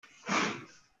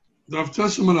Daf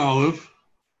Testament Aleph.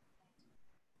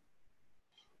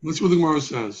 Let's see what the Gemarah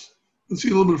says. Let's see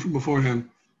a little bit from beforehand.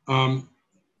 5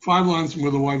 lines from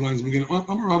where the wide lines begin.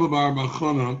 Amar Rabba Bar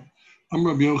Bachana,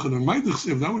 Amar Rabbi Yochanan. My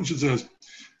Dechsiv, that one should says,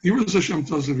 Yiras Hashem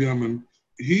Tosav Yamin.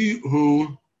 He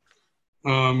who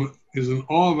is in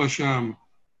awe of Hashem,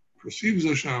 perceives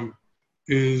Hashem,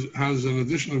 has an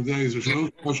addition of days, and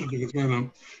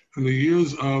the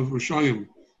years of Rishayim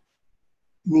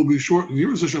will be shortened.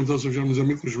 Yiras Hashem Tosav Yamin is a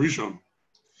Mikdash Rishon.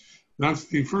 That's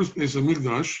the first base of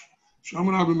Mikdash.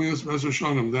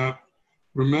 That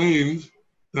remained,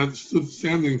 that stood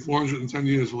standing 410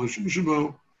 years. And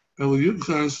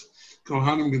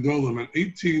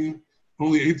 18,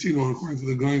 only 18, or according to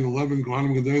the guy, 11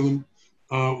 Kohanim Gedolim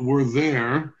were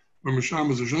there. This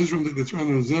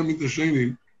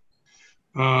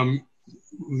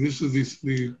is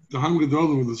the Kohanim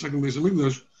Gedolim with the second base of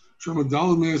Mikdash.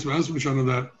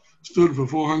 That stood for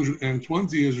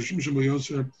 420 years.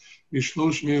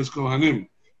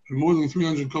 And more than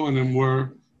 300 Kohanim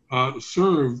were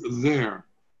served there.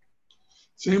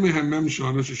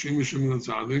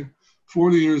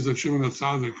 40 years that Shimon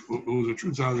HaTzadik, who was a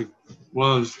true Tzadik,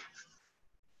 was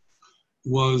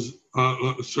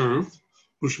served.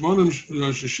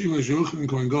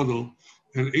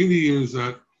 And 80 years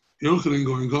that Yochanan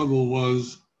Kohen Gadol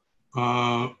was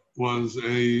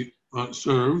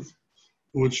served,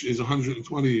 which is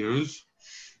 120 years.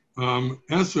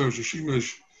 Eser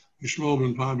Sheshimesh Yishmael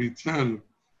ben Pavi 10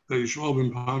 that Yishmael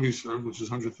ben Pavi served, which is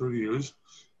 130 years.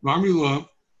 V'amila,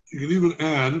 you can even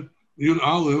add Yud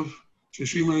Aleph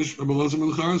Sheshimesh Rabbi Elazar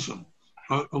ben Charasim.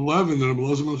 11 that Rabbi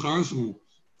Elazar ben Charasim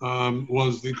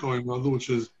was the Kohen Gadol, which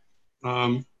is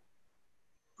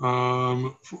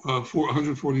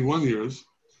 441 years.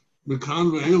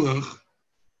 Mekan ve'elech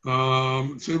now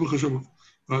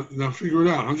figure it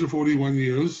out. 141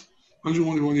 years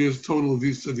total of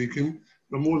these tzaddikim,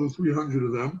 but more than 300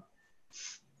 of them.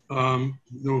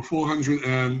 There were 400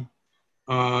 and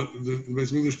the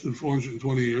Beis Mikdash did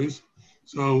 420 years.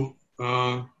 So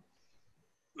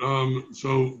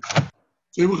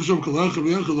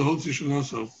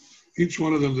each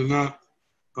one of them did not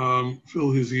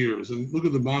fill his years. And look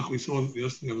at the Bach we saw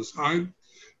yesterday on the side.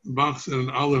 The Bach said in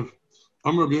Aleph,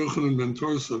 Amar Rabbi Yochanan ben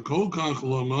Torsa, Kol Kach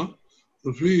Lama,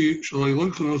 the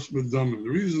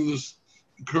reason this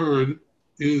occurred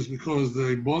is because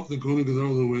they bought the Kohen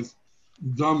Gadol with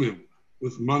damim,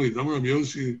 with money. Damar Rabbi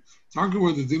Yossi, talking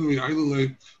about the dinami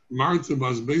ailele marta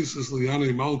bas basis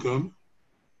liane malka.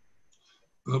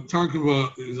 Talking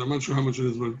about, I'm not sure how much it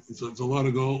is, but it's a lot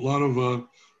of gold, a lot of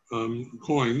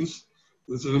coins.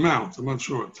 It's an amount, I'm not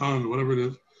sure, a ton, whatever it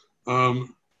is.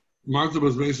 Marta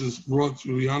bas basis brought to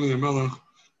Yana Melech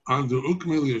until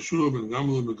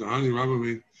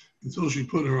he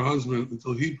put her husband,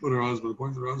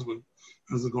 appointed her husband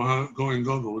as the Kohen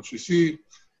Gadol. Which you see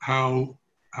how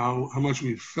much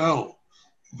we fell,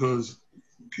 because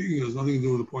king has nothing to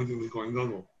do with appointing the Kohen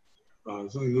Gadol.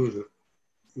 It's nothing to do with it.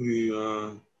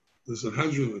 The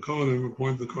Sanhedrin, the Kohanim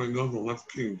appoint the Kohen Gadol, not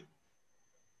the king.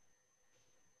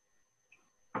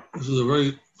 This is a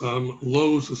very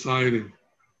low society.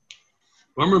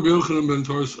 Rabbi Yochanan ben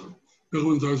Torsa.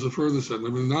 Yochanan ben Torsa further said,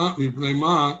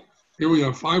 here we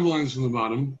have 5 lines from the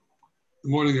bottom.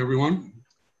 Good morning, everyone.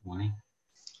 Morning.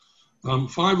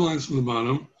 5 lines from the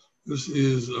bottom. This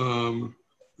is the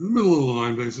middle of the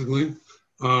line, basically.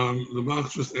 The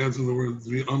Bach just adds in the word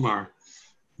V'amar.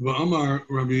 V'amar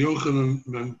Rabbi Yochanan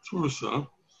ben Torsa.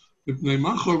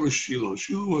 Shiloh.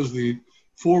 Shiloh was the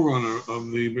forerunner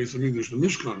of the Beis Hamikdash. The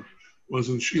Mishkan was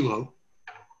in Shiloh.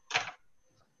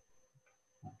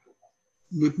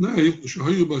 There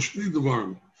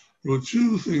were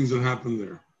 2 things that happened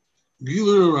there.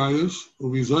 Gilui Arayos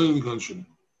will be Zion Kanshin.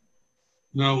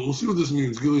 Now, we'll see what this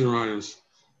means, Gilui Arayos.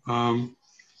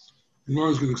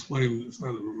 Gemarah is going to explain it's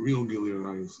not a real Gilui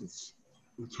Arayos. It's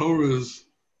the Torah's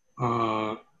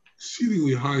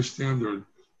exceedingly high standard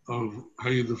of how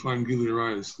you define Gilui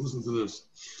Arayos. Listen to this.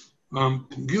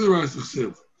 Gilui Arayos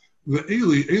T'chsiv. The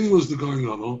Eli was the Kohen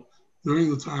Gadol during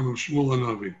the time of Shmuel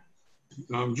HaNavi.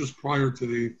 Just prior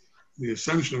to the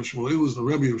ascension of Shmuel. Eli was the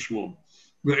Rebbe of Shmuel.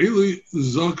 But Eli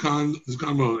Zakan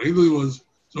Zkamod. Eli was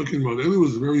Zakin Mod. Eli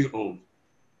was very old.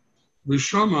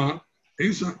 V'shama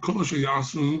Esa Kol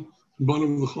Yasun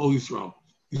Banav L'Chol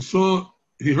Yisrael.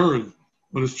 He heard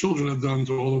what his children had done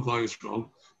to all of Klal Yisrael.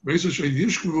 V'esa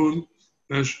Yishkavun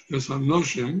Es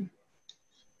Hanoshim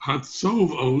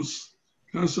Hatzov Os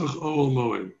Pesach Oel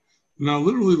Moed. Now,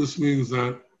 literally, this means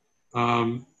that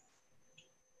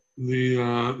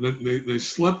they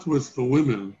slept with the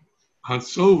women.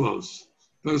 Hatzovos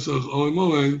Pesach Oel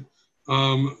Moed.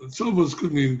 Tzovos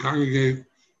could mean congregate,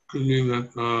 could mean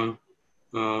that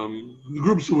the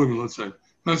groups of women, let's say,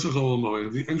 Pesach Olam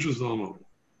Moed, the entrance of Olam Moed.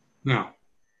 Now,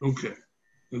 okay,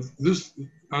 this,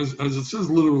 as it says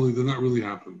literally, did not really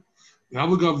happen. The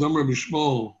Abagav Damar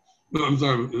Bishmol, I'm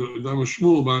sorry, Damar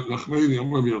Shmuel Nachmeni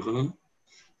Amar B'Yochanan.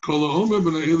 Kol Omer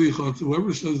B'nai Eli Chot.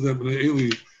 Whoever says that B'nai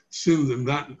Eli sinned in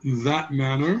that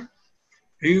manner,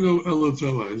 Eino Elo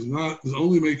Tova, is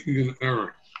only making an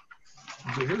error.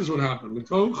 So here's what happened.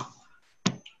 Mitoch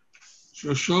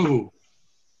Shashahu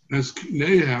as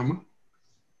Nehem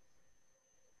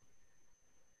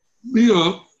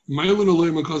Mia Mailin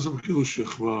Alei Makasav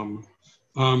Kilushich.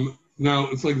 Now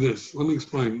it's like this. Let me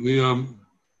explain.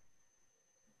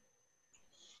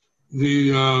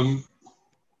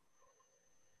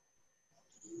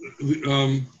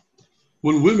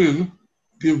 When women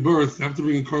give birth, they have to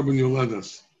bring a carbon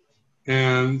yoledas,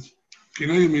 and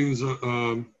kinei means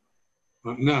a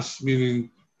nest, meaning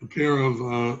a pair of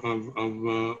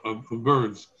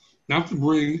birds. They have to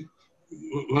bring.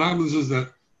 What happens is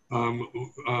that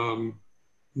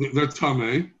they're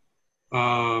tamei,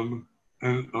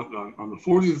 and on the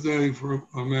 40th day for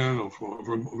a man, or for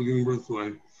giving birth to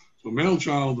a male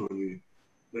child, or the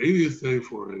 80th day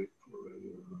for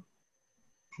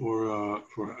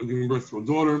giving birth to a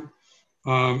daughter,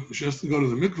 she has to go to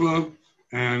the mikveh,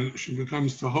 and she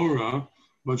becomes tahora,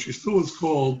 but she still is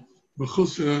called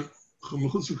mechusah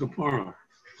kapara.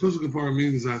 Mechusah kapara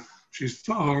means that she's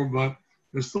tahor, but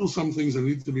there's still some things that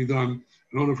need to be done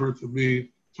in order for her to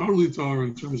be totally tahor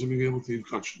in terms of being able to eat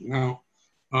kosher. Now,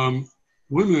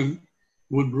 women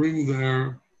would bring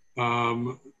they'll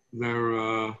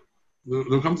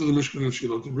come to the Mishkan and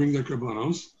Shiloh to bring their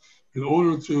karbanos in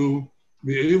order to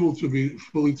be able to be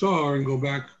fully tahor and go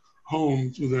back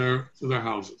home to their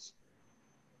houses.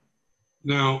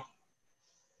 Now,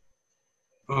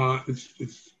 what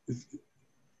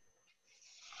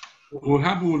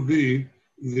happened would be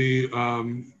the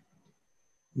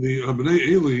Bnei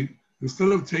Eli, instead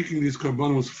of taking these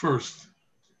karbanos first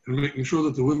and making sure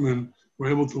that the women were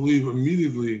able to leave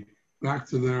immediately back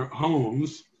to their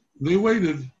homes, they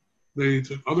waited. They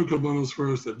took other karbanos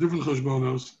first, at different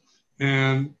cheshbonos,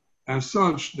 and as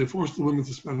such, they forced the women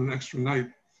to spend an extra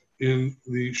night in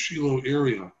the Shiloh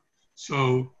area.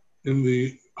 So, in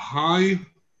the high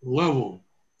level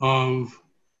of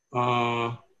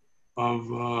the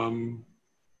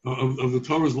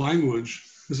Torah's language,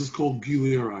 this is called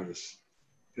Gilui Arayos.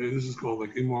 Okay, this is called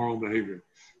like immoral behavior.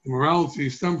 Immorality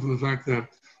stemmed from the fact that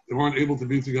they weren't able to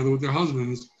be together with their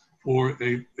husbands for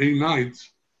a night.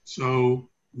 So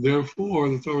therefore,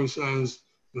 the Torah says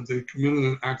that they committed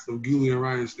an act of Gilui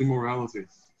Arayos, immorality.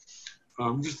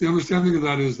 Just the understanding of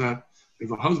that is that if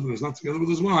a husband is not together with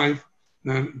his wife,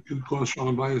 then it could cause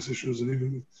shalom bias issues, and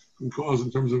even can cause,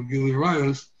 in terms of Gilui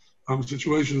Arayos,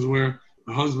 situations where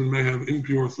the husband may have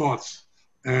impure thoughts,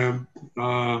 and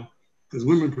because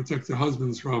women protect their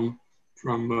husbands from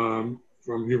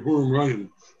Yehurim Ryan,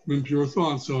 from impure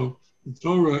thoughts. So the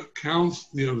Torah counts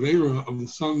the Avera of the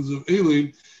sons of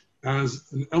Eli as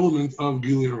an element of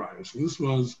Gilui Arayos, and this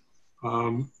was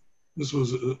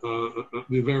the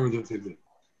Avera that they did.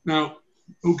 Now,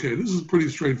 okay, this is pretty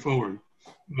straightforward,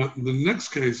 but the next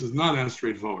case is not as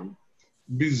straightforward.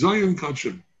 Bizayin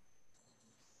Kachim.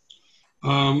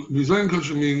 Bizayin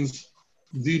Kachim means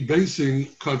debasing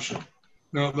Kachim.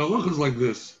 Now, the halacha is like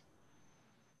this.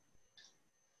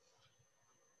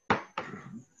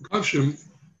 Kachim,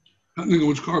 depending on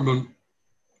which carbon,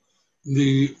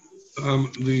 the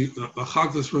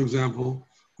achatas, for example,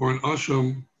 or an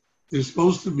asham, is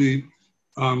supposed to be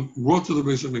brought to the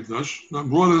Beis Hamikdash. Not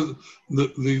brought as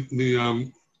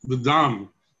the dam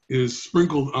is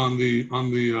sprinkled on the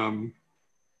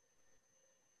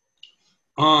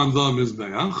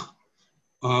mizbeach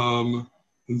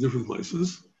in different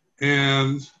places,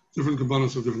 and different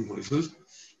kabbanos of different places,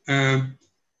 and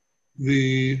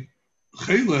the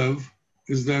chaylev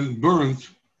is then burnt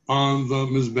on the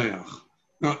mizbeach.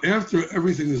 Now, after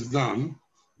everything is done,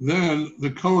 then the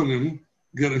Kohanim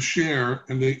get a share,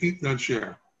 and they eat that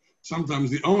share. Sometimes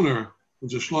the owner,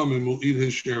 which is Shlomim, will eat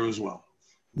his share as well.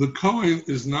 The Kohen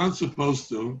is not supposed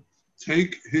to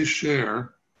take his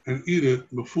share and eat it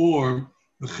before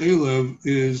the chaylev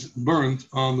is burnt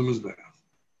on the mizbeach.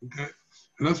 Okay,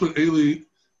 and that's what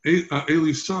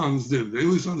Eli's sons did.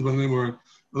 Eli's sons, by the way,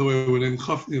 were named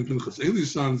Chafni and Pinchas.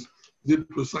 Eli's sons did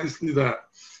precisely that.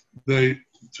 They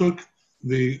took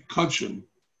the kachim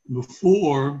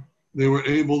before it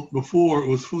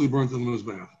was fully burnt on the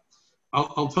mizbeach.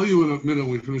 I'll tell you in a minute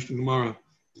when we finish the Gemara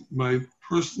my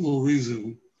personal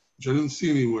reason, which I didn't see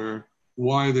anywhere,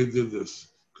 why they did this.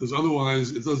 Because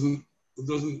otherwise, it doesn't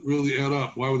really add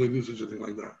up. Why would they do such a thing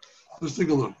like that? Let's take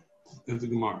a look at the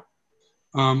Gemara.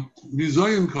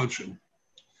 Bizayin Kachin.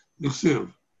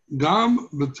 Nechsiv. Gam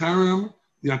B'terem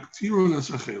Yaktirun Es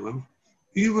HaChelev.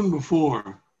 Even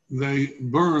before they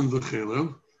burn the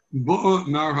Chelev, Ba'a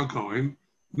Nar HaKohen.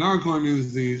 Nar HaKohen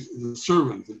means the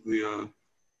servant, the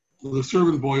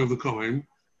servant boy of the Kohen.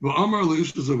 V'amar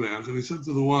Le'ish Zavech, and he said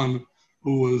to the one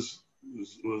who was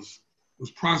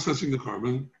processing the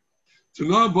carbon,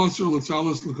 Tana Basar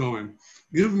L'Tzalas L'Kohen.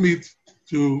 Give meat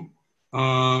to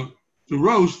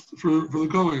roast for the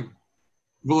Kohen.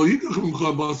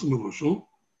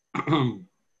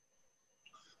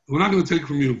 We're not going to take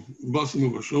from you basar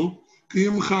mubashul.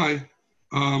 Kiyim chai.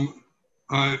 I'm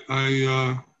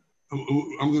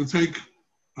going to take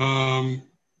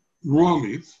raw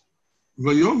meat.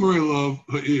 Vayomer elav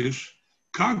ha'ish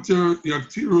kakter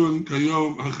yaktirun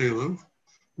kayom hachelev.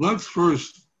 Let's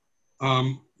first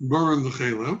burn the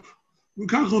chelev.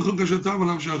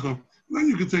 Then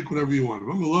you can take whatever you want.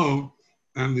 I'm alone.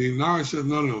 And the Nara said,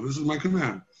 no, this is my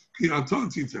command.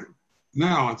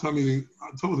 Now, atah meaning,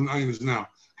 atah with an ayin is now.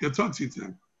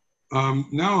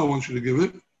 Now I want you to give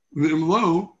it.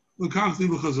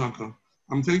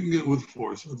 I'm taking it with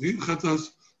force. And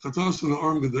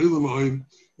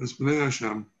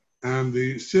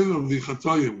the sin of the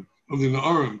chatayim, of the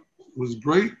Na'arim, was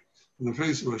great in the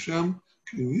face of Hashem.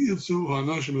 Niyitzu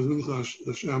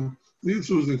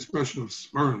is an expression of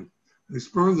spurn. They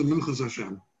spurned the minchas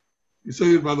Hashem. You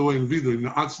say it, by the way, in Vidui,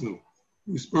 Na'atznu.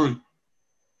 We spurn.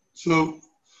 So,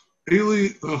 Eli,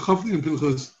 Chafni, and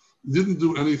Pinchas didn't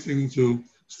do anything to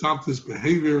stop this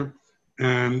behavior,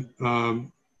 and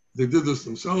they did this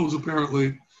themselves,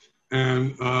 apparently,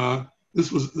 and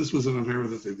this was an affair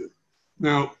that they did.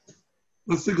 Now,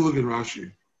 let's take a look at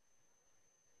Rashi.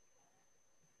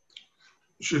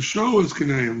 Shesho is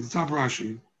Kineim, the top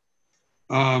Rashi.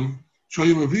 Shoyim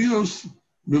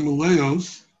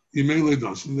Mimaleos,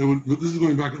 and this is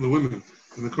going back to the women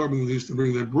and the carbon that they used to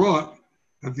bring. They brought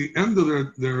at the end of their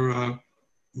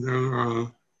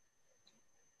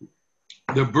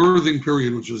birthing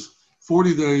period, which is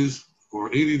 40 days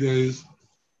or 80 days,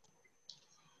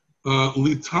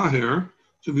 litaher,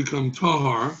 to become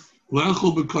tahar,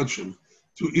 le'echol b'kachim,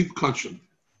 to eat kachim.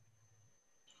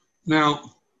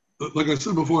 Now, like I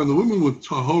said before, the women with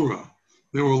tahora,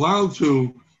 they were allowed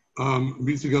to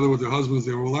be together with their husbands.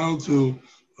 They were allowed to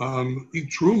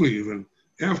eat truma even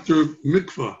after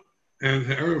mikvah and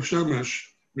erev shemesh,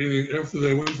 meaning after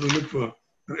they went to the mikvah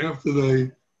and after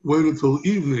they waited till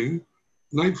evening,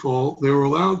 nightfall, they were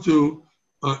allowed to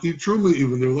eat truma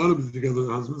even. They were allowed to be together with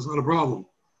their husbands. It's not a problem.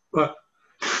 But,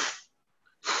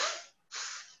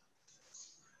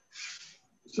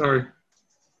 they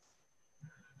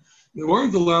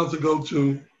weren't allowed to eat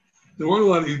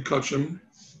kachim,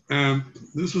 and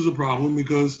this was a problem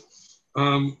because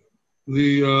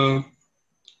there are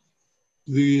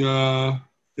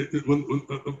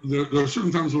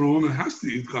certain times when a woman has to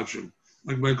eat kachim,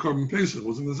 like by carbon paste, it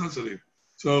was a necessity.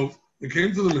 So they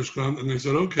came to the Mishkan and they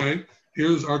said, okay,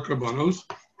 here's our karbanos,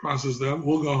 process them,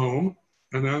 we'll go home,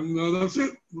 and then that's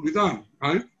it, we'll be done,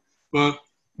 right? But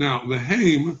now, the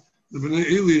Haim, the Bnei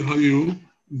Eli Hayu,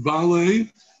 Bale,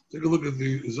 take a look at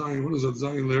the Zion, what is that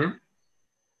Zion there?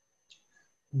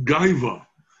 Gaiva.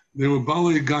 They were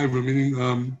Bale Gaiva, meaning,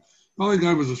 Bale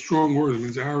Gaiva is a strong word, it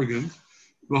means arrogant.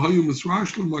 Vahayu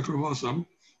Misrashlim Makravasam,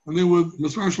 and they would,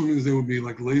 Misrashlim means they would be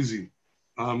like lazy,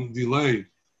 delay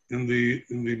in the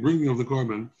bringing of the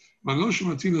carbon.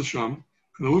 Manoshim Atina Sham,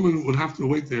 and the women would have to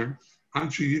wait there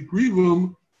until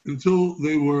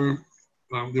they were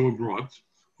brought.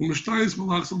 And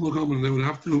they would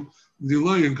have to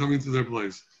delay in coming to their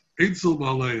place. Eitzel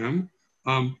Baleim,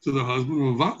 to the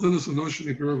husband,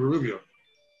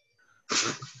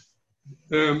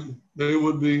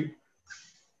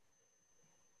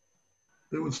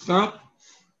 they would stop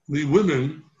the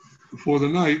women for the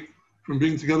night from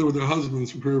being together with their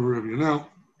husbands for Peri Verivia. Now,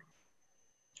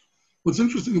 what's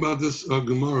interesting about this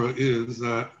Gemara is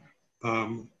that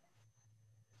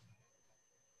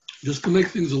just to make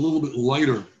things a little bit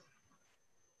lighter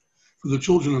for the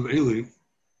children of Eli,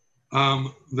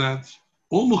 that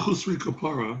all Mechusri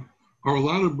Kapara are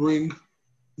allowed to bring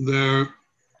their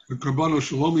Karbano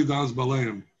Shalomi Das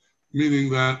Baleim, meaning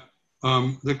that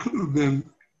there could have been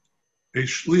a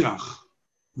Shliach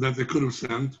that they could have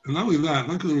sent, and not only that,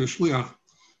 not because of a Shliach,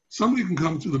 somebody can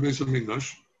come to the base of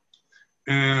Mikdash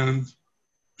and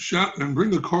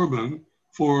bring a carbon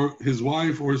for his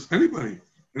wife or anybody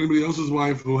else's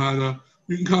wife who had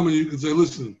you can come and you can say,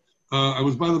 listen, I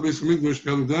was by the base of Mikdash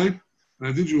the other day, and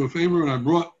I did you a favor, and I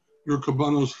brought your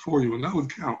kabbanos for you, and that would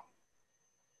count.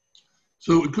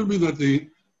 So it could be that the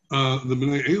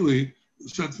Bnei Eli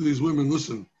said to these women,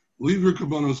 listen, leave your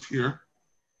kabbanos here,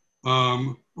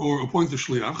 or appoint a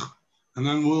shliach, and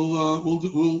then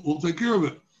we'll take care of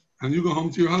it, and you go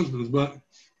home to your husbands. But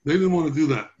they didn't want to do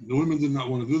that. The women did not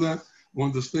want to do that. They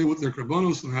wanted to stay with their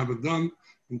karbanos and have it done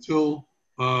until,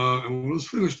 and when it was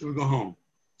finished, they would go home.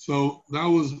 So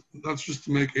that's just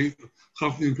to make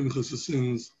Chafni and Pinchas'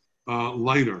 sins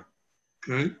lighter.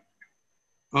 Okay,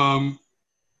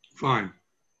 fine.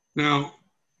 Now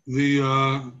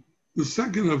the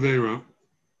second avera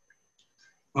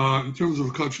in terms of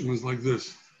kachim is like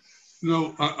this.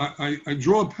 I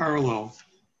draw a parallel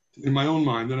in my own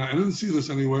mind, and I didn't see this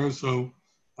anywhere, so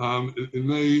it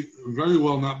may very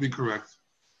well not be correct.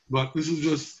 But this is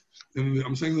just, and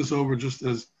I'm saying this over just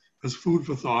as food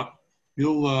for thought.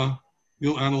 You'll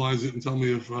analyze it and tell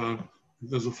me if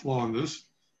there's a flaw in this.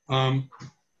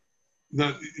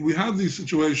 That we have the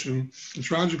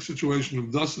tragic situation of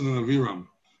Dasan and Aviram,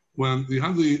 when they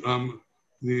had the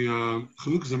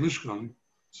Chanukas Mishkan.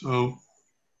 So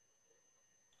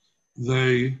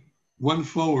they went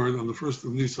forward on the 1st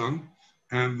of Nisan,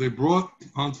 and they brought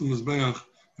onto the Mizbeach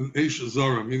an Eish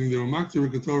Zara, meaning they were Maktir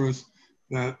Katoris,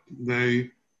 that they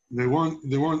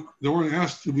weren't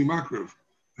asked to be Makriv,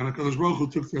 and HaKadosh Baruch Hu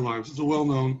took their lives. It's a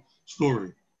well-known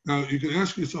story. Now you can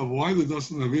ask yourself, why the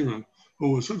Dasan and Aviram,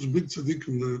 who were such big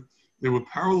tzaddikim that they were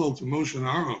parallel to Moshe and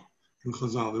Aaron in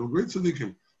Chazal, they were great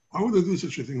tzaddikim. Why would they do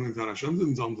such a thing like that? Hashem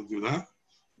didn't tell them to do that.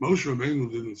 Moshe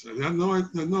Rabbeinu didn't say. They had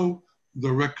no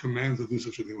direct command to do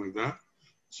such a thing like that.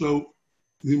 So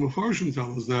the Mefarshim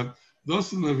tell us that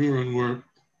Dasan and Aviram were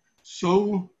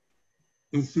so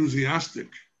enthusiastic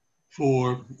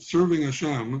for serving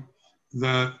Hashem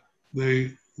that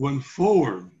they went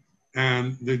forward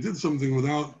and they did something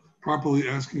without properly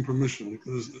asking permission,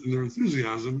 because in their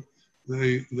enthusiasm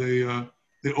they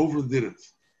overdid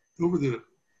it.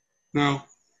 Now,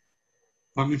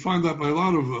 you find that by a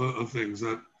lot of things,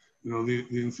 that the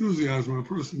enthusiasm of a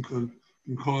person can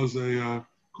cause a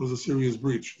serious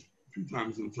breach. A few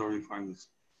times in the Torah you find this.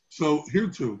 So here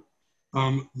too,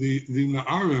 the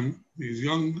Na'arim, these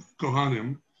young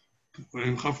Kohanim,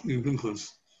 and Chafni and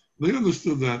Pinchas, they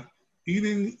understood that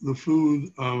eating the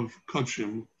food of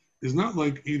Kachim is not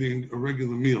like eating a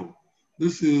regular meal.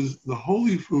 This is the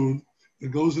holy food that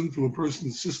goes into a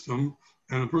person's system,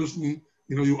 and a person,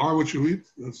 you are what you eat.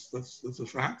 That's a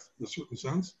fact in a certain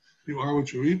sense. You are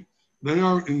what you eat. They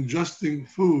are ingesting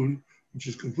food which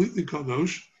is completely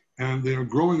kadosh, and they are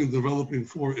growing and developing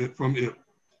from it.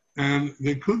 And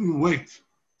they couldn't wait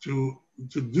to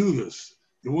do this.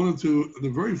 They wanted to, the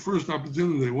very first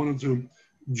opportunity, they wanted to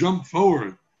jump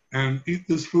forward and eat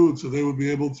this food so they would be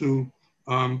able to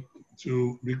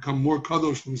become more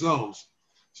kadosh themselves.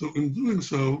 So in doing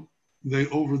so, they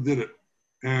overdid it.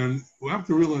 And we have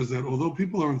to realize that although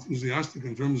people are enthusiastic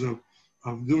in terms of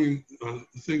doing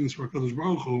things for HaKadosh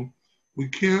Baruch Hu, we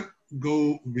can't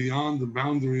go beyond the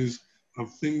boundaries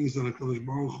of things that HaKadosh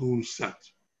Baruch Hu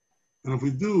set. And if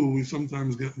we do, we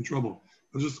sometimes get in trouble.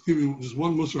 I'll just give you just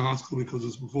one Musar Haskell because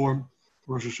it's before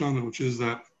Rosh Hashanah, which is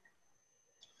that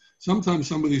sometimes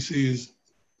somebody sees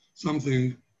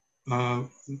something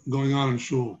going on in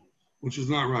shul, which is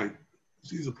not right. He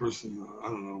sees a person,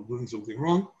 doing something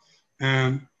wrong,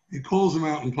 and he calls him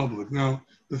out in public. Now,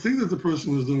 the thing that the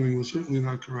person was doing was certainly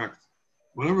not correct,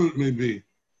 whatever it may be,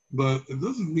 but it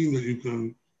doesn't mean that you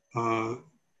can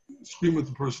scream at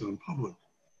the person in public.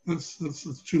 That's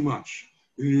too much.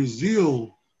 In your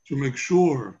zeal to make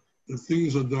sure that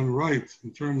things are done right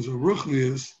in terms of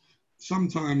ruchnius,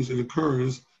 sometimes it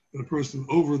occurs that a person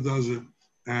overdoes it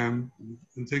and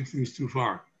takes things too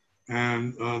far,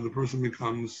 and the person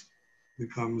becomes the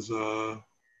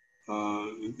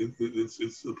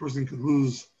person could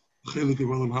lose chelik of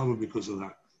Olam Haba because of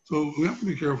that. So we have to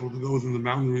be careful to go within the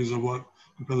boundaries of what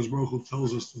HaKadosh Baruch Hu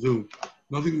tells us to do.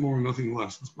 Nothing more, nothing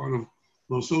less. It's part of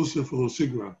lo sosif or lo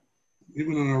sigra.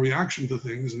 Even in our reaction to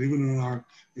things, and even in our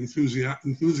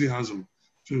enthusiasm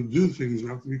to do things, we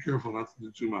have to be careful not to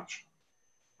do too much.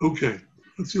 Okay,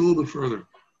 let's see a little bit further.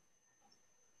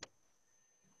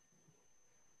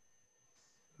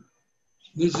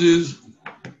 This is,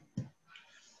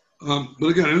 but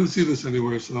again, I didn't see this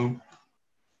anywhere, so you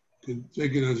can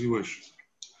take it as you wish.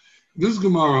 This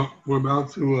Gemarah we're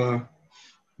about to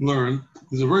learn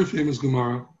is a very famous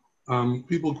Gemarah.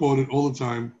 People quote it all the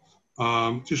time,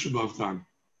 Tisha B'Av time.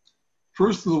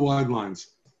 First of the wide lines.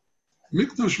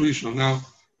 Mikdash Rishon. Now,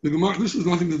 the Gemarah, this has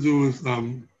nothing to do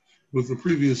with the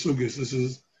previous sugis. This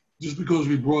is just because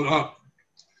we brought up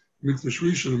Mikdash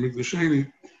Rishon and Mikdash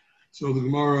Sheni, so the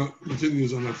Gemarah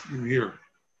continues on that theme here.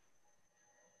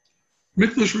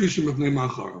 Mikdash Rishon B'nei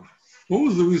Macharav. What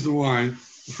was the reason why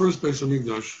the first base of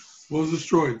Mikdash was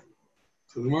destroyed?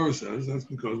 So the Gemara says that's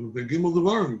because of the Gimel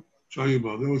Devarim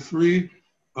Shayuba. There were three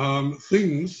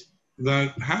things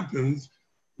that happened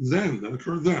then, that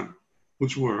occurred then,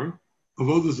 which were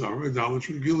avodah zarah,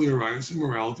 idolatry, Gilui Arayos,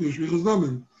 immorality, shvichas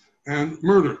damim, and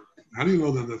murder. How do you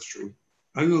know that that's true?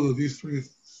 How do you know that these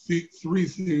three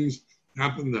things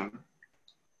happened then?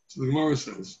 So the Gemara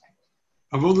says,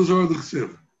 avodah zarah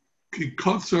d'chsiv, ki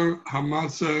kotzar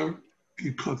hamatzah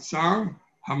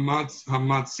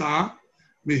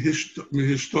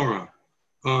mihishtora.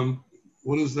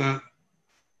 What is that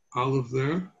olive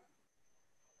there?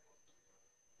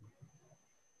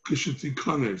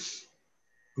 Kishetikanes.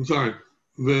 I'm sorry.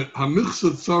 The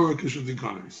hamichsat tzara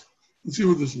kishetikanes. Let's see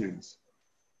what this means.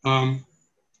 My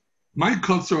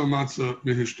kotzar hamatzah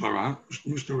mihishtora.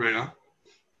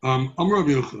 Amar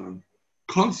Rabbi Yochanan.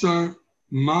 Kotzar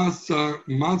matzah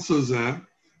zeh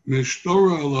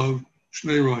mihishtora alav.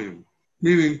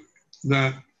 Meaning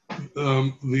that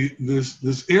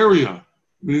this area,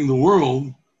 meaning the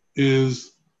world,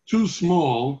 is too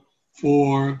small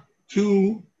for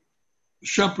two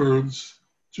shepherds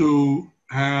to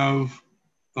have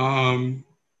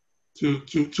to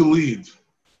lead,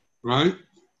 right?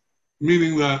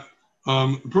 Meaning that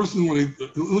a person, when he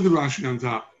look at Rashi on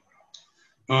top,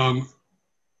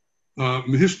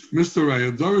 Mr.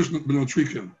 Raya Darish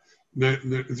Benotrikin.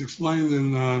 It's explained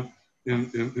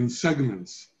in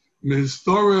segments.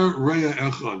 Mehistorer Reya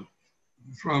Echad,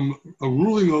 from a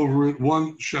ruling over it,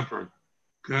 one shepherd.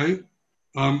 Okay,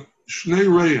 Shnei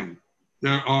Reyim.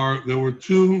 There were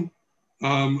two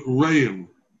Reyim,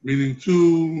 meaning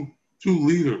two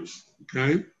leaders.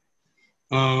 Okay,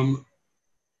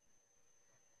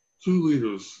 two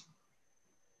leaders.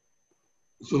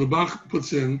 So the Bach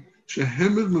puts in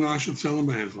Shehemed Menashe Tzelem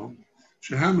Behechel.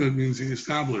 Shehemed means he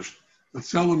established. A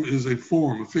tzelem is a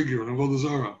form, a figure, an avodah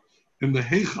zarah. In the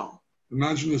heichal,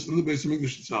 imagine this in the base of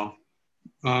English itself.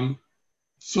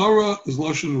 Sarah is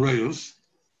lashon reyus,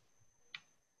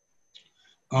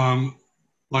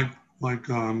 like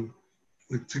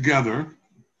together.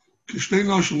 Kishnei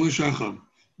nashim lishachad.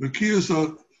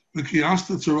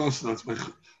 V'kiyasta tzarasa. That's by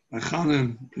Chana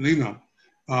and Penina.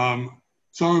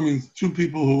 Sarah means two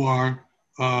people who are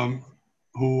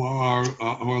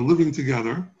living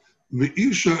together.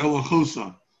 V'isha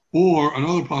elachosa, or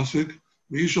another pasuk,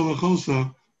 v'isha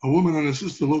elachosa, a woman and a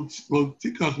sister, lo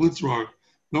tikach litzrar,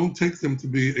 don't take them to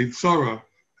be a tzara.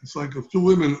 It's like if two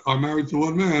women are married to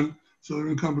one man, so they're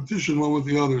in competition one with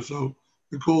the other. So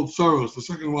they're called tzaros. The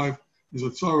second wife is a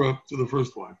tzara to the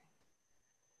first wife.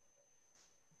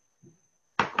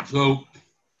 So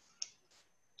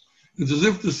it's as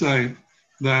if to say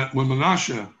that when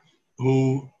Menashe,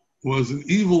 who was an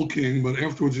evil king, but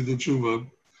afterwards he did tshuva,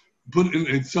 put in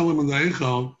a tzelem in the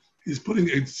Eichel, he's putting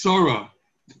a tzara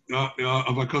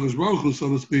of HaKadosh Baruch Hu, so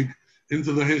to speak,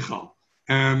 into the Eichel.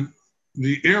 And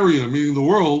the area, meaning the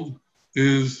world,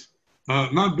 is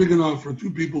not big enough for two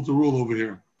people to rule over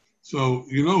here. So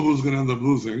you know who's going to end up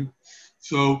losing.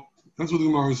 So that's what the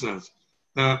Gemara says.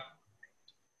 That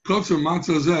Kotzer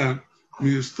Matzah Zeh,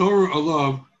 Miyistor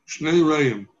Alav Shnei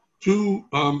Reim, two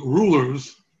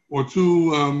rulers, or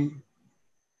two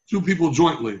people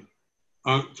jointly,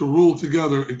 to rule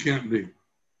together, it can't be.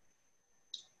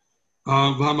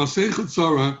 What does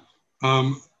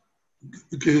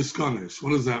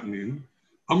that mean?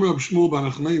 Amr Rab Shmuel ben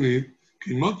Achmeni,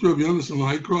 ki mat Rab Yonasan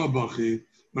l'haikra abachi,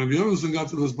 when Rab Yonasan got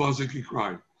to this pasuk, he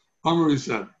cried. Amr, he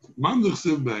said, Man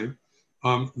d'chsiv bei,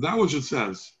 that which it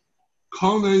says,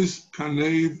 Kanes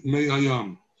kaneid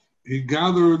me'ayam, he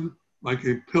gathered like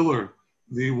a pillar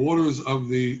the waters of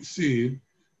the sea,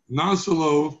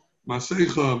 Nasalo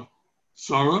Masecha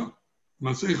Sarah.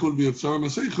 Masecha would be a Sarah.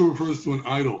 Masecha refers to an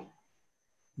idol.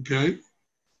 Okay?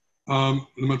 The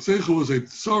Masecha was a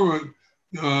Sarah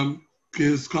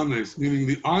Kehis Kanes, meaning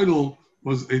the idol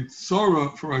was a Sarah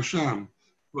for Hashem.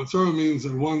 What Sarah means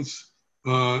that once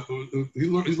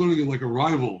he's learning it like a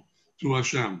rival to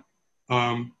Hashem,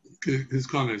 his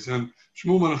Kanes. And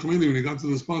Shmuel ben Achmeni, when he got to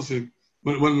this pasuk,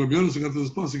 when Rabbi Yonasan got to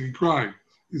this pasuk, he cried.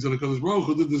 He said, HaKadosh Baruch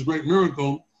Hu did this great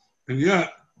miracle, and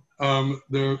yet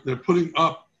they're putting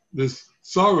up this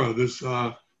Sarah, this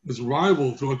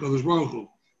rival to HaKadosh Baruch Hu,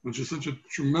 which is such a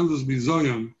tremendous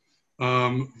bizayon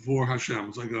for Hashem.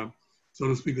 It's like so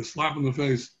to speak, a slap in the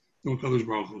face to HaKadosh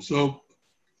Baruch Hu. So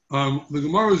the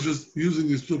Gemara is just using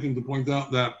these psukim to point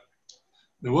out that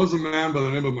there was a man by the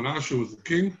name of Menashe who was the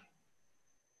king,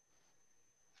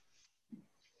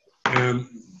 and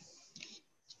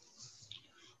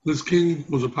this king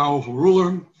was a powerful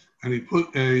ruler, and he put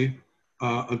a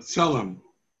tzelem,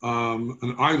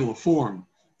 an idol, a form,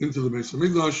 into the Beis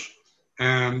Hamikdash,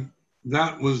 and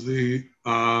that was the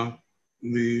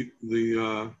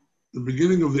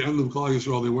beginning of the end of Klal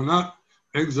Yisrael. They were not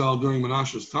exiled during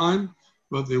Menashe's time,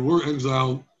 but they were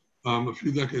exiled a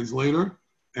few decades later,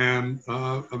 and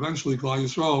eventually Klal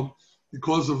Yisrael,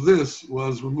 because of this,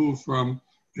 was removed from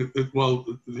well,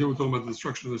 here we're talking about the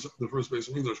destruction of the first base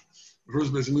of English. The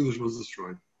first base of English was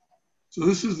destroyed. So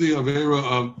this is the Avera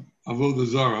of Avodah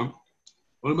Zarah.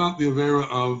 What about the Avera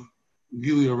of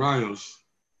Gili Arayos?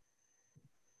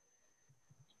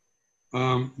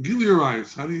 Gili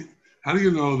Arayos, how do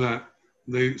you know that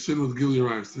they sin with Gili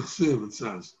Arayos? Tichsiv, it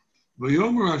says.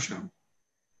 V'yomer Hashem.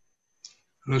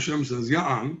 And Hashem says,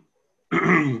 Ya'an,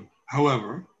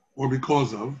 however, or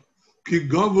because of, Ki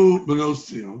gavu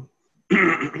benos Tzion,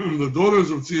 the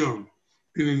daughters of Tzion,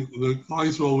 meaning the Klal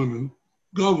Yisrael women,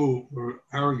 gavu, were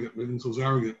arrogant, meaning it was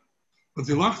arrogant. But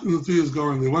they left in the 2 years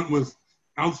going, they went with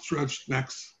outstretched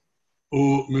necks,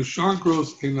 or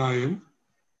mishakros einayim,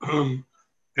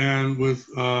 and with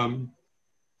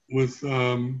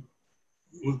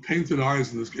painted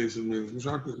eyes. In this case, it means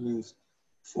mishakros means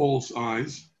false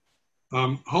eyes.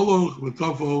 Holoch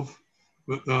v'tafov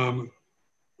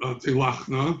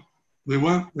telachna. They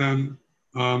went and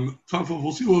tafov.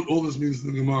 We'll see what all this means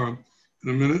in the Gemara in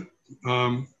a minute.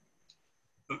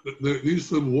 They used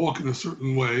to walk in a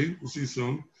certain way. We'll see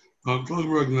soon.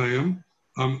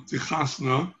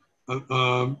 Tichasna.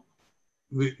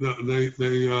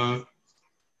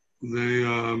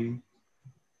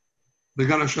 They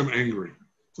got Hashem angry.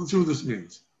 So let's see what this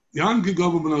means. Yan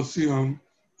Gigavu ben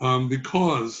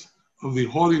because of the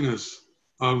haughtiness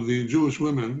of the Jewish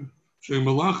women, they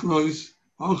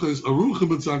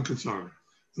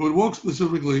would walk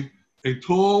specifically a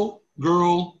tall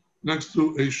girl next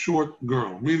to a short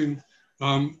girl, meaning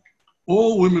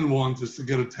all women want is to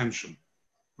get attention,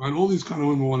 right? All these kind of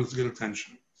women want is to get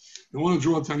attention. They want to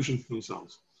draw attention to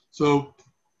themselves. So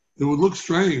it would look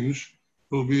strange.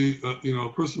 It would be, a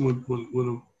person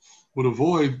would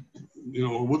avoid,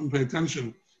 or wouldn't pay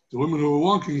attention to women who are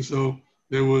walking. So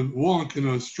they would walk in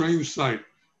a strange sight.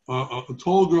 A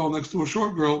tall girl next to a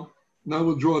short girl, and that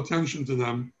would draw attention to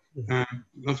them, and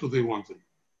that's what they wanted.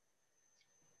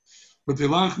 But they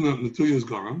lachna the 2 years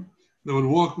garam. They would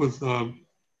walk with,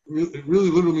 it really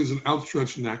literally means an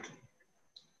outstretched neck.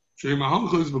 They would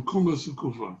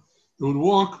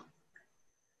walk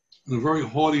in a very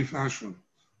haughty fashion.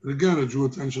 And again, it drew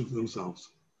attention to themselves.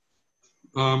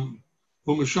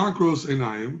 Umeshakros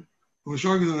einayim.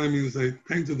 Umeshakros einayim means they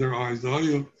painted their eyes.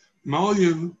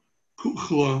 Malyan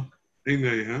kuchla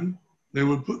einayim. They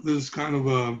would put this kind of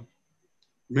a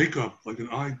makeup, like an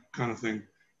eye kind of thing,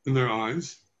 in their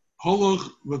eyes.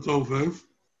 Holoch v'tofev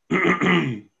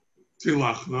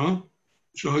tilachna.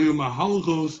 Shahayu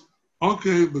mahalchos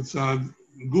okay b'tzad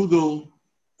gudel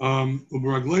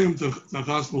u'baragleim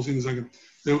tachas. We'll see in a second.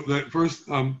 They first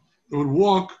they would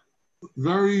walk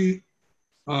very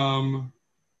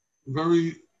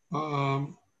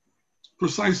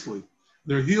precisely.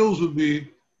 Their heels would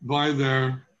be by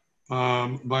their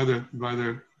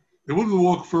they wouldn't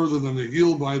walk further than the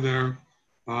heel by their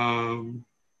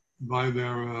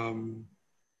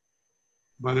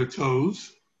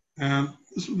toes, and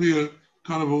this would be a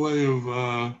kind of a way of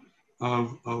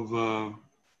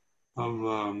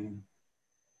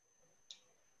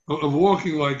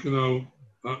walking like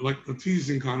like a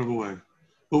teasing kind of a way.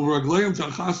 Over Agleim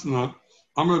Tachasna,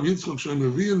 Amar Yitzchak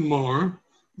Shemevian Mar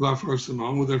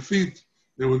Vafarsimon, with their feet,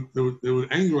 they would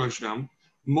anger Hashem.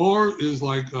 Mar is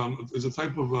like is a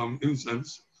type of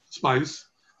incense, spice.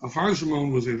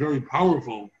 Afarsimon was a very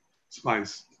powerful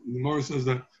spice. The Mar says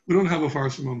that we don't have a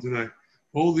farsimon today.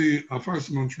 All the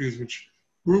farsimon trees which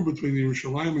grew between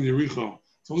Yerushalayim and Yericho,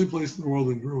 it's the only place in the world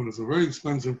that grew, and it's a very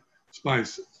expensive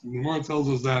spice. The Gemara tells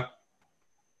us that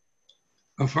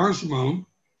a farsimon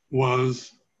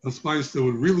was a spice that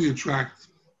would really attract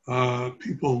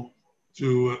people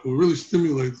to really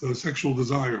stimulate the sexual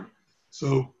desire.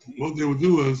 So what they would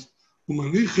do is,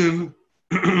 umanichin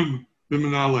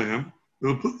b'menaleim, they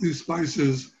would put these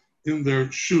spices in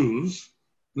their shoes.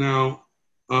 Now,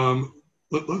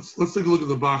 let's take a look at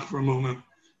the Bach for a moment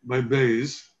by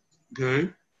Bays,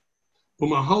 okay?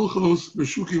 Umahalchos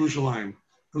b'shuki Yerushalayim,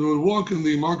 and they would walk in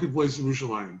the marketplace of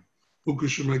Yerushalayim.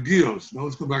 Ukeshemagios. Now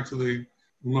let's go back to the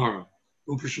Gemara.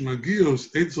 Ukeshemagios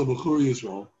etzel b'chur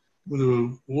Yisrael. When they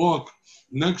would walk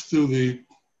next to the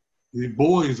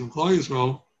boys of Klal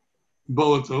Yisrael,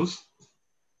 boatos,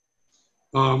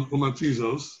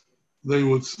 umatizos, they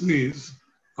would sneeze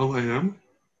aleihem.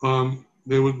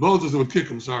 They would kick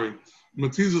them. Sorry,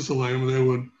 matizos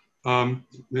aleihem.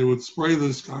 They would spray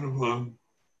this kind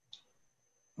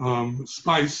of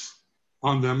spice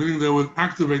on them, meaning they would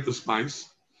activate the spice.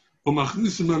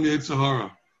 Umachnisim them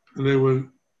yetzahara, and they would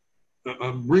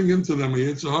bring into them a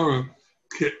yetzahara.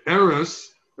 Ke'eres,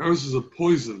 Eris is a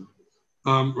poison.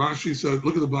 Rashi said,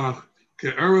 look at the Bach.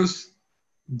 Ke'eris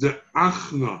de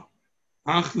achna.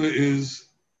 Achna is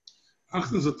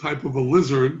a type of a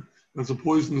lizard that's a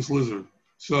poisonous lizard.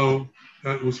 So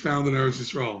that was found in Eretz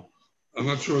Yisrael. I'm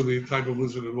not sure the type of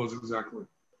lizard it was exactly.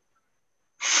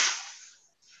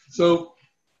 So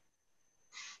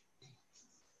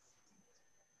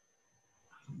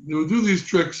they would do these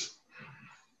tricks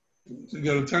to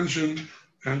get attention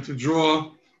and to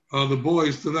draw the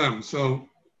boys to them. So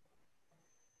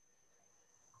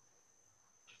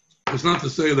it's not to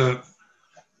say that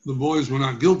the boys were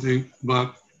not guilty,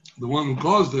 but the one who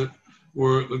caused it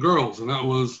were the girls, and that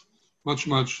was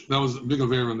that was a big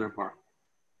affair on their part.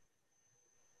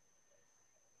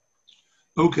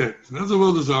 Okay, so that's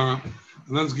Avodah Zarah,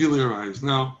 and that's Gilui Arayos.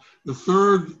 Now, the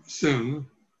third sin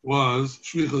was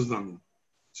Shvichas Damim.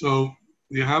 So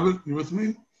you have it. You with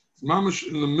me? It's mamash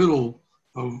in the middle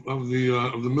of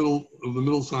the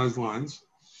middle-sized lines.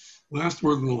 Last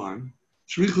word in the line.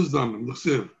 Shvichas Damim.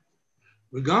 L'chsiv.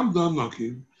 V'gam dam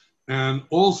naki, and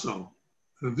also,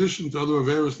 in addition to other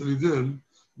averos that he did,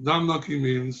 dam naki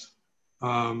means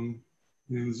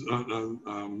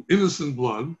innocent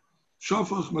blood.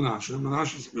 Shafach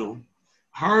Menashe spilled.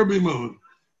 Harbi mode,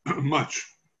 much.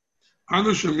 Ana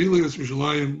Shamilias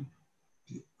Mishalayim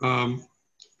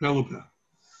Pelopeh,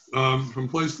 from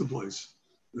place to place.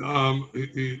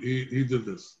 He did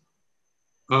this.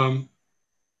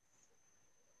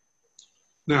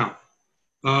 Now,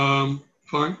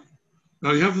 fine.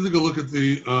 Now you have to take a look at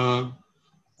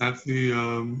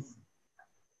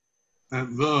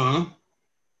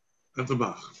the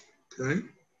Bach. Okay.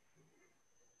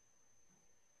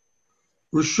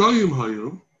 Rishayim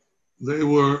Hayu, they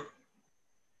were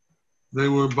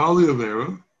Bali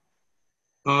Avera,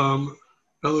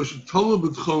 Eloshetala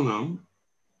B'tchonam,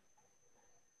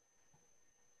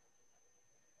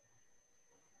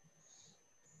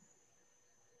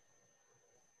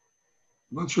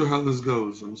 I'm not sure how this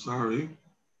goes, I'm sorry.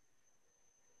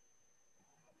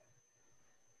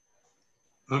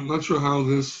 I'm not sure how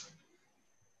this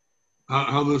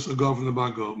Agaf in the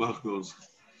Bach goes.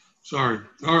 Sorry.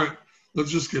 All right. Let's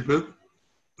just skip it.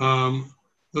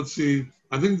 Let's see.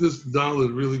 I think this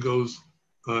Dalit really goes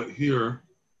here.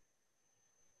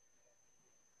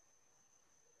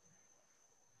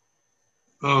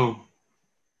 Oh,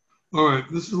 all right.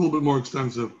 This is a little bit more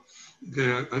extensive.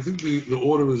 Okay, I think the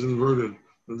order is inverted.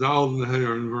 The Dalit and the Hay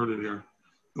are inverted here.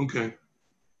 Okay.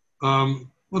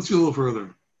 Let's see a little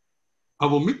further.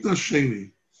 Avol Mikdash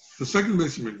Sheni, the second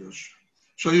base of Mikdash.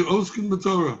 Shayu Oskin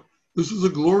B'Torah. This is a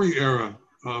glory era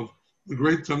of the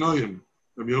great Tanoim,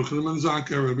 Rabbi Yochanan ben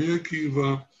Zakkai, Rabbi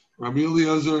Akiva, Rabbi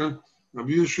Eliezer, Rabbi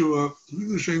Yeshua,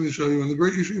 and the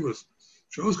great yeshivas.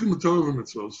 Shoskim Torah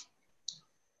v'mitzvos.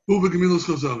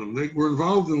 They were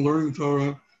involved in learning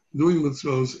Torah, doing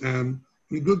mitzvos, and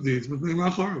in good deeds.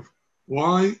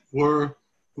 Why was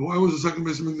the second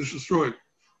base of Mikdash destroyed?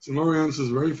 So Mori answers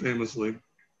very famously,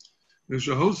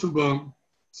 Sinas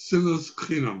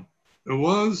Chinam. There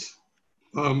was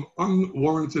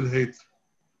unwarranted hate.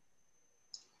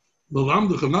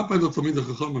 Not by the Talmidei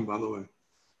Chachamim, by the way,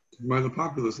 by the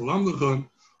populace. L'lamdecha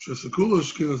shesekula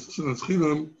sinas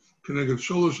chinam keneged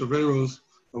sholosh averos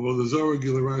avodah zarah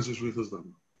gilui arayos shvichas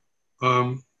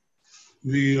damim.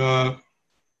 The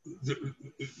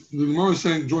Gemara is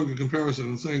saying, drawing a comparison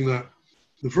and saying that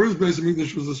the first base of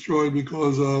Mikdash was destroyed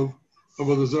because of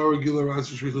avodah zarah gilui arayos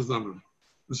shvichas damim.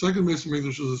 The second base of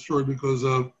Mikdash was destroyed because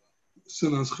of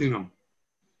sinas chinam.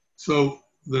 So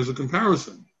there's a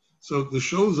comparison. So this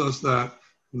shows us that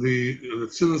the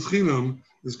sinas chinam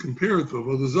is compared to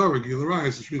avodah zarah gilui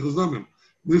arayos shvichas damim.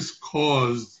 This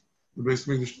caused the base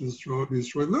of Mikdash to be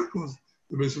destroyed. Not caused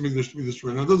the base of Mikdash to be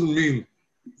destroyed. Now, it doesn't mean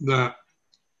that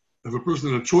if a person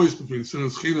had a choice between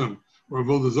sinas chinam or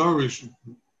avodah zarah, you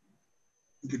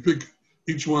could pick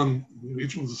each one.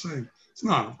 Each one's the same. It's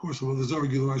not. Of course, avodah zarah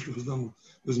gilui arayos shvichas damim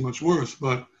is much worse.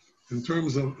 But in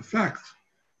terms of effect,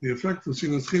 the effect of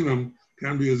sinas chinam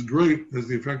can be as great as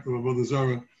the effect of avodah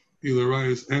zarah, gilui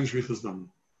arayos, and shvichas damim.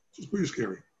 It's pretty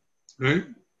scary, right?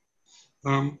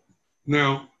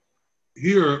 Now,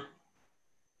 here,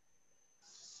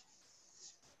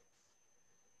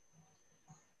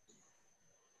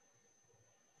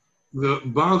 the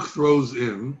Bach throws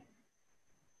in,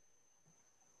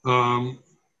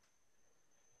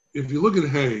 if you look at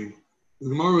Hay, the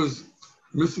Gemara is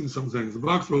missing some things. The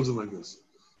Bach throws in like this.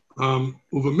 Uva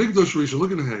Mikdash Rishon,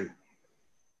 look at Hay.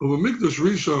 Uva Mikdash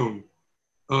Rishon,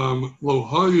 Lo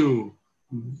Hayu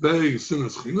Bei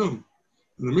Sinas Chinam.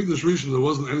 In the Mikdash Rishon, there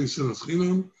wasn't any Sinas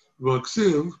Chinam.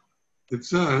 V'aksiv, it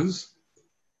says,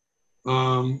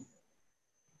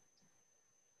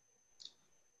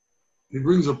 he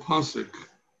brings a pasuk.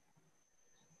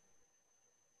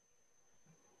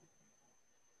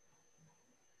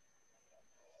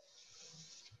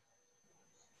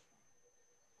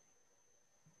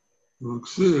 I'm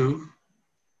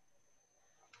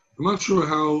not sure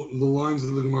how the lines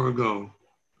of the Gemara go.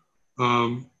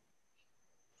 I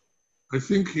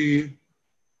think he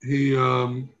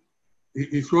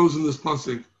throws in this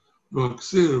pasuk,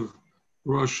 "V'aksiv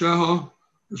Rasheha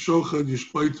Shochad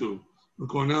Yishpaitu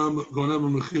V'Konam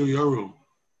Mechir Yaru."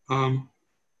 I'm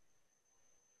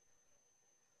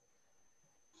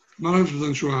not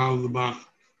 100% sure how the Bach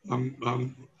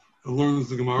learns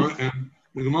the Gemara, and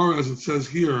the Gemara, as it says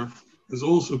here, is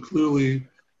also clearly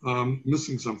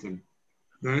missing something.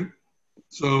 Okay,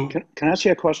 so can I ask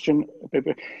you a question?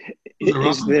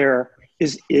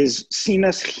 Is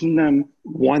sinas chinam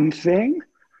one thing,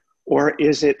 or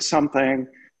is it something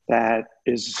that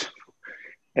is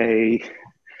a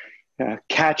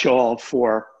catch-all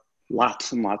for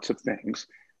lots and lots of things?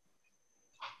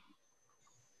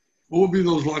 What would be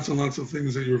those lots and lots of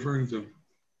things that you're referring to?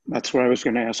 That's what I was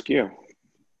going to ask you.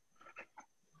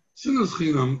 Sinas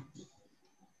chinam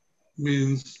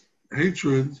means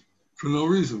hatred for no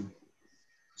reason.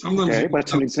 Sometimes. Okay,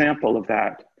 what's an example of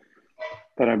that?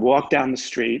 That I walk down the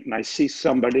street and I see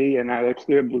somebody and out of the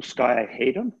clear blue sky, I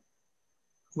hate them?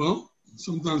 Well,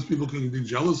 sometimes people can be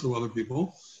jealous of other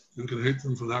people and can hate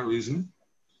them for that reason.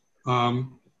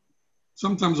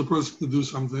 Sometimes a person can do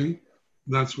something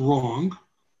that's wrong,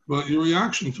 but your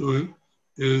reaction to it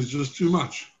is just too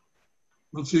much.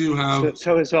 Let's say you have.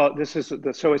 So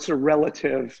it's a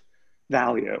relative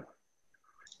value.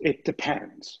 It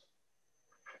depends.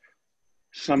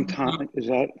 Sometimes is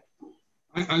that.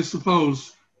 I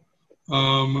suppose.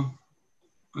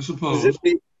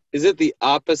 Is it the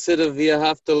opposite of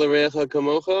v'ahavta l'reacha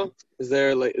kamocha? Is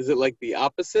it like the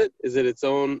opposite? Is it its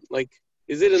own like?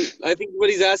 I think what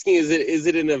he's asking is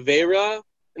it an avera,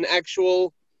 an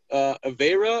actual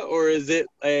avera, or is it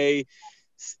a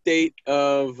state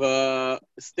of the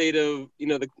state of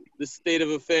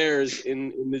affairs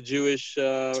in the Jewish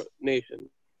nation?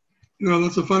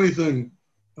 That's a funny thing.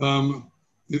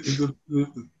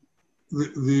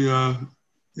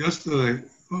 Yesterday,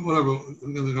 whatever,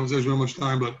 the conversation very much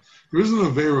time, but there is an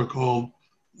avera called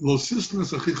lo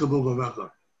sisnas achicha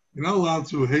b'vavecha. You're not allowed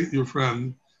to hate your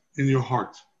friend in your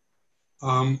heart,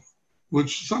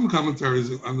 which some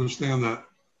commentaries understand that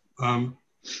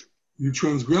you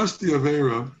transgress the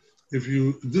avera if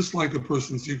you dislike a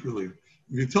person secretly.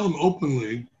 If you tell him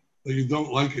openly that you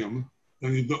don't like him,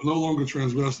 then you no longer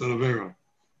transgress that avera.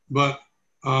 But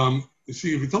you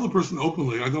see, if you tell a person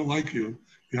openly, I don't like you,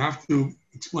 you have to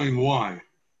explain why.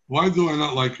 Why do I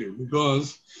not like you?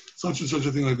 Because such and such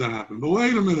a thing like that happened. But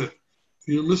wait a minute,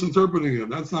 you're misinterpreting it.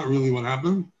 That's not really what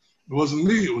happened. It wasn't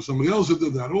me, it was somebody else who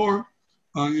did that. Or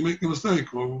you make a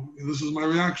mistake, or this is my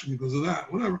reaction because of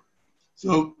that, whatever.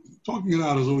 So talking it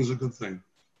out is always a good thing.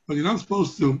 But you're not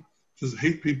supposed to just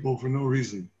hate people for no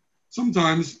reason.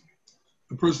 Sometimes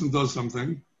a person does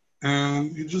something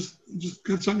and it just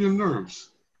gets on your nerves.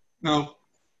 Now,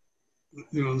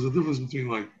 there's a difference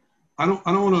between I don't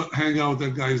want to hang out with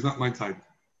that guy. He's not my type.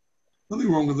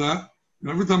 Nothing wrong with that.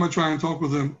 Every time I try and talk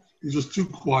with him, he's just too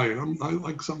quiet. I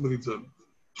like somebody to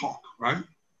talk, right?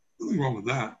 Nothing wrong with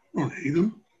that. I don't hate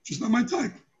him. Just not my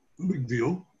type. No big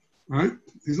deal, right?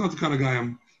 He's not the kind of guy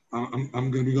I'm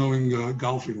going to be going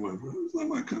golfing with. He's not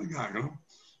my kind of guy.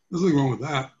 There's nothing wrong with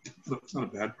that. It's not a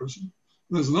bad person.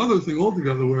 There's another thing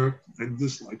altogether where I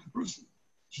dislike a person.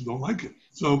 Just don't like it.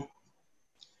 So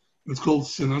it's called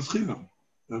sinas chinam.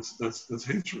 That's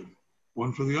hatred,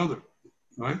 one for the other,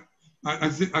 right? I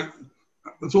think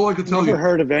that's all I can tell you. I've never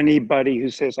heard of anybody who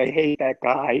says, I hate that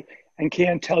guy and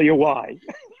can't tell you why.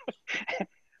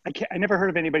 I never heard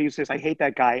of anybody who says, I hate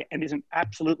that guy and isn't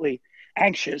absolutely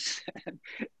anxious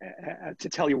to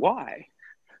tell you why.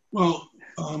 Well,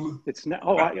 it's not.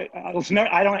 Oh,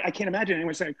 I can't imagine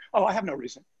anyone saying, "Oh, I have no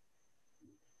reason."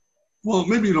 Well,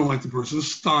 maybe you don't like the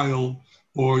person's style,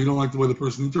 or you don't like the way the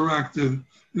person interacted.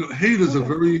 Hate is a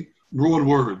very broad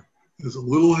word. There's a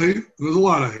little hate, and there's a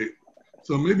lot of hate.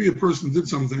 So maybe a person did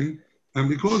something, and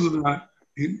because of that,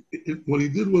 what he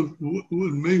did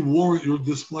may warrant your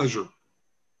displeasure,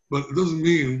 but it doesn't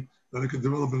mean that it could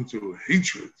develop into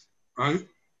hatred, right?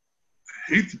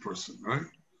 I hate the person, right?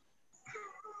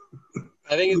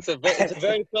 I think it's a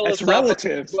very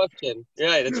philosophical question.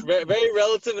 Right, it's very, very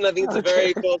relative, and I think it's a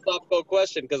very philosophical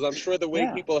question because I'm sure the way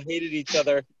people hated each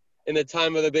other in the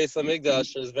time of the Beis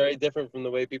Hamikdash is very different from the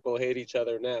way people hate each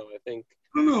other now, I think.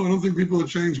 I don't think people have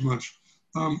changed much.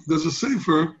 There's a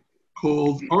sefer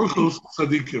called Orchos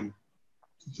Tzadikim.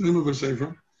 It's the name of a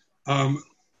sefer.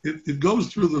 it goes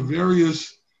through the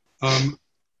various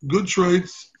good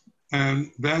traits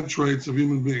and bad traits of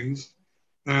human beings,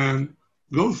 and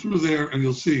go through there, and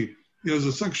you'll see there's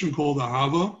a section called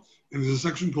Ahava, and there's a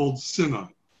section called Sinna.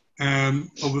 And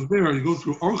over there, you go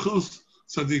through Orchos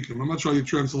Tzadikim. I'm not sure how you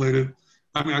translate it.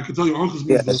 I mean, I can tell you Orchos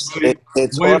means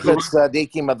it's way of the Orchos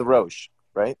Tzadikim of the Rosh,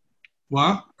 right?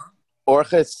 What?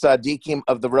 Orchos Tzadikim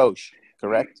of the Rosh,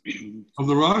 correct? Of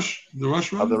the Rosh? The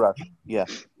Rosh? Of the Rosh, yeah.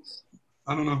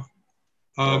 I don't know.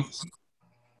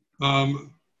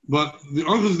 But the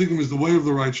Orchos Tzadikim is the way of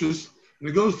the righteous, and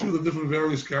it goes through the different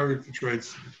various character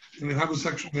traits. And they have a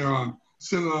section there on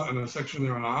Sinna and a section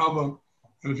there on Ahava.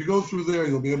 And if you go through there,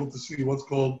 you'll be able to see what's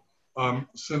called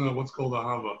Sinna, what's called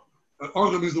Ahava.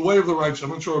 Orchos is the way of the righteous. I'm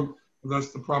not sure if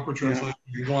that's the proper translation.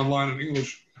 You can go online in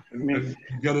English and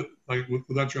get it like with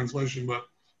that translation, but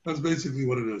that's basically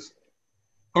what it is.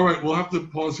 All right, we'll have to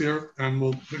pause here, and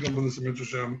we'll pick up on this in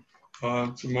Mitzvah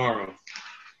tomorrow.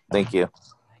 Thank you.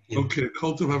 Okay,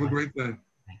 Kol Tov, have a great day.